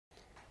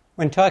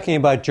When talking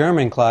about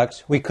German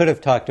clocks, we could have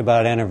talked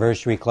about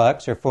anniversary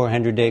clocks or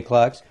 400-day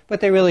clocks,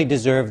 but they really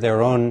deserve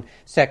their own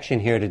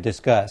section here to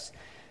discuss.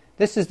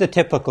 This is the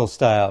typical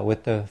style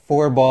with the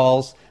four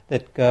balls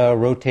that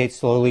rotate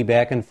slowly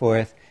back and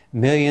forth.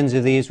 Millions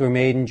of these were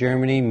made in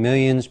Germany.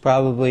 Millions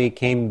probably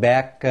came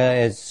back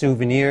as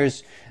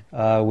souvenirs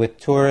with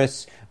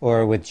tourists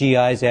or with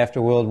GIs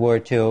after World War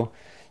II.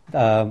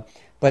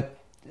 But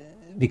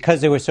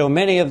because there were so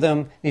many of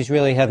them, these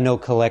really have no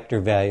collector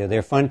value.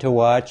 They're fun to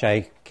watch.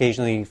 I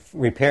occasionally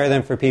repair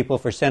them for people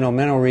for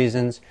sentimental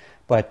reasons,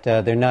 but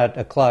they're not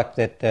a clock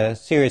that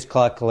serious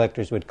clock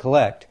collectors would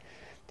collect.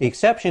 The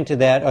exception to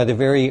that are the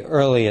very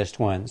earliest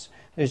ones.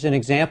 There's an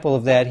example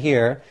of that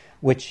here,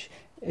 which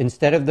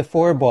instead of the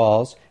four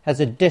balls has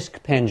a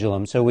disc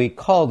pendulum. So we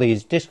call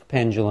these disc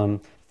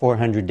pendulum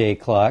 400-day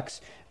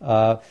clocks.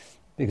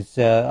 Because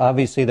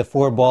obviously the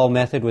four-ball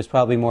method was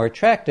probably more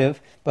attractive,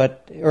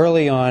 but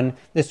early on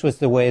this was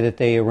the way that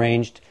they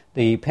arranged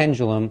the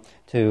pendulum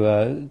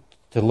to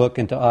look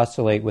and to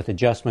oscillate with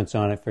adjustments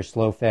on it for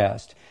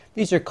slow-fast.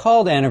 These are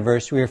called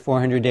anniversary or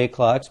 400-day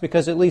clocks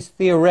because at least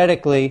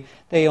theoretically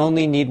they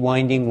only need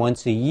winding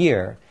once a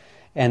year.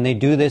 And they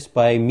do this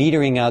by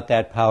metering out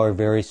that power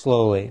very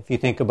slowly. If you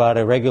think about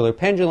a regular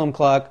pendulum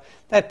clock,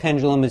 that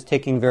pendulum is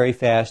ticking very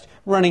fast,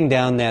 running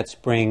down that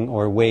spring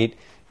or weight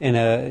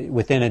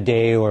within a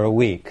day or a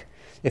week.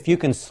 If you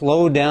can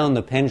slow down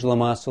the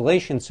pendulum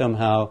oscillation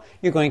somehow,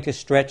 you're going to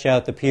stretch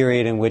out the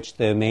period in which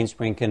the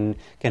mainspring can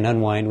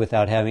unwind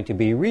without having to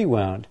be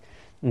rewound.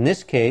 In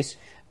this case,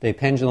 the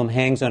pendulum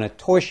hangs on a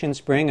torsion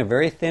spring, a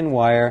very thin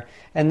wire,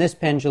 and this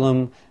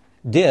pendulum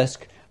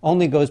disc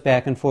only goes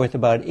back and forth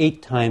about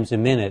 8 times a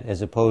minute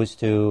as opposed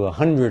to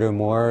 100 or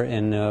more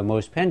in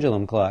most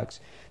pendulum clocks.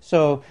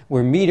 So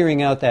we're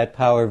metering out that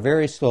power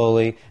very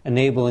slowly,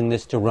 enabling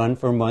this to run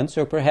for months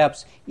or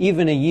perhaps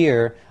even a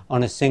year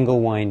on a single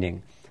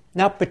winding.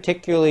 Not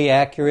particularly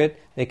accurate.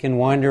 They can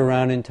wander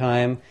around in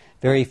time.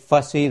 Very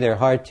fussy. They're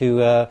hard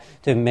to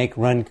make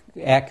run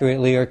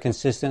accurately or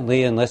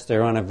consistently unless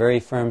they're on a very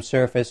firm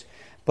surface.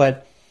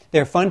 But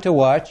they're fun to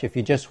watch. If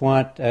you just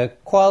want a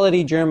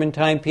quality German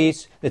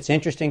timepiece that's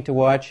interesting to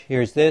watch,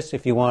 here's this.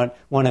 If you want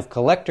one of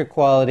collector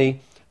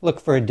quality, look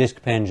for a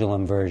disc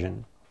pendulum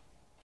version.